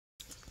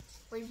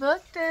We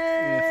booked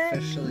it. We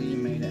officially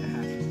made it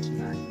happen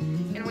tonight.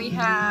 And we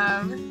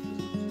have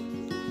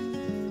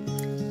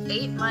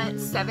 8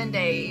 months, 7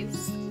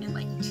 days, and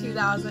like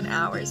 2,000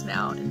 hours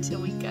now until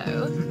we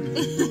go.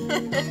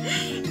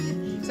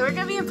 So we're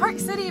gonna be in Park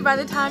City by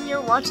the time you're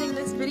watching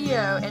this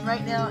video. And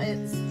right now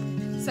it's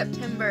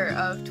September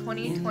of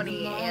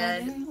 2020,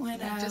 and we've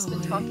just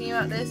been talking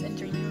about this and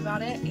dreaming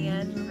about it,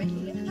 and we're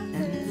making it happen.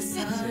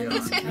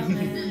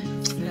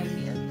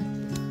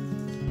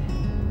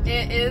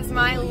 It is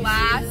my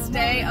last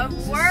day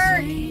of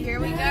work. Here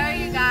we go,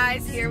 you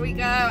guys. Here we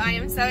go. I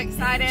am so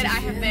excited. I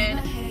have been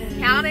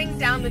counting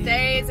down the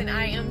days, and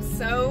I am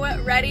so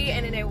ready.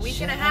 And in a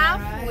week and a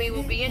half, we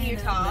will be in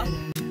Utah.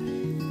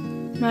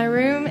 My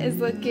room is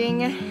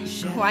looking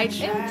quite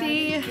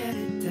empty.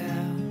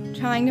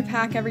 Trying to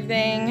pack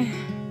everything.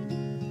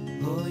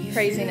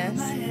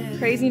 Craziness.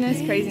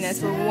 Craziness,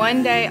 craziness. We're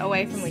 1 day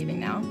away from leaving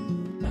now.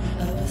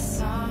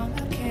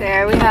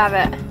 There we have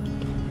it.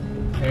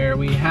 There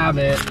we have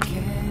it.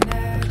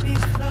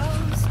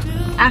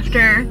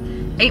 After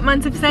 8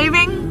 months of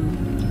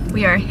saving,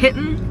 we are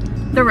hitting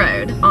the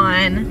road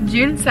on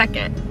June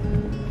 2nd.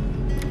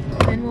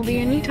 And we'll be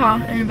in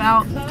Utah in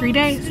about 3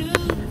 days.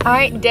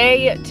 Alright,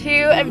 day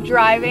 2 of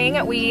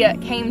driving. We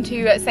came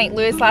to St.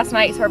 Louis last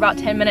night, so we're about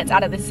 10 minutes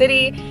out of the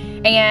city.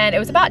 And it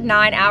was about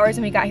 9 hours,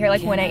 and we got here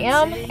like 1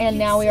 a.m. And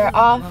now we are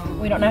off.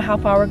 We don't know how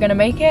far we're gonna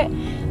make it,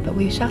 but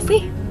we shall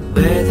see.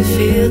 Where the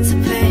fields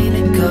are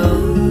painted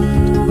gold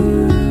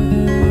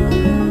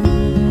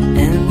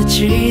and the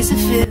trees are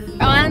filled.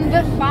 On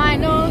the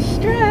final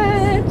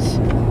stretch,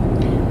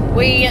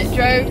 we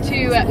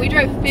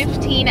drove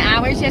 15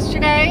 hours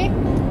yesterday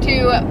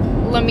to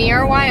Laramie,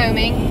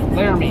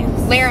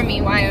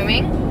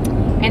 Wyoming,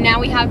 and now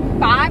we have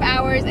 5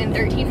 hours and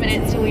 13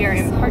 minutes till we are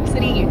in Park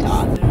City,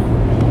 Utah.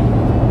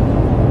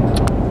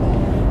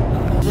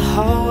 The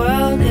whole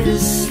world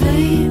is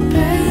sleeping,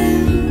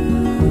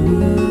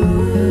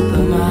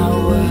 but my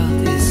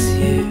world is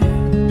here.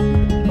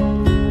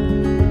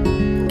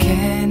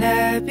 Can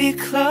I be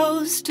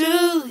close to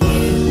you?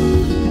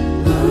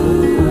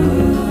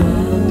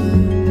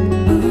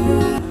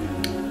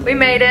 We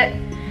made it,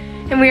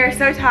 and we are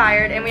so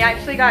tired, and we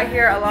actually got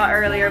here a lot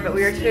earlier, but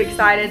we were too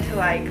excited to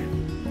like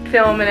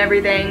film and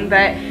everything.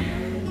 But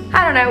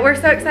I don't know, we're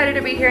so excited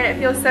to be here, and it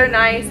feels so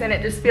nice, and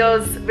it just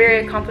feels very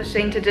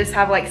accomplishing to just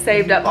have like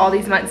saved up all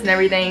these months and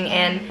everything,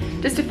 and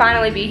just to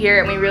finally be here.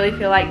 And we really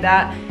feel like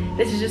that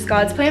this is just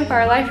God's plan for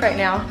our life right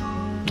now.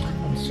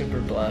 I'm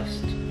super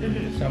blessed.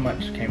 So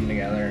much came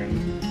together,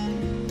 and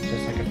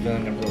just like a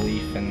feeling of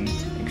relief and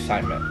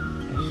excitement.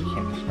 I just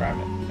can't describe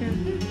it.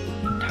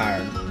 I'm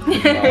tired.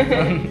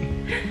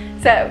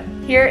 So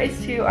here is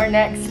to our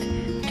next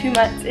 2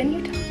 months in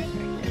Utah.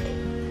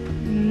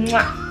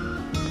 Mwah.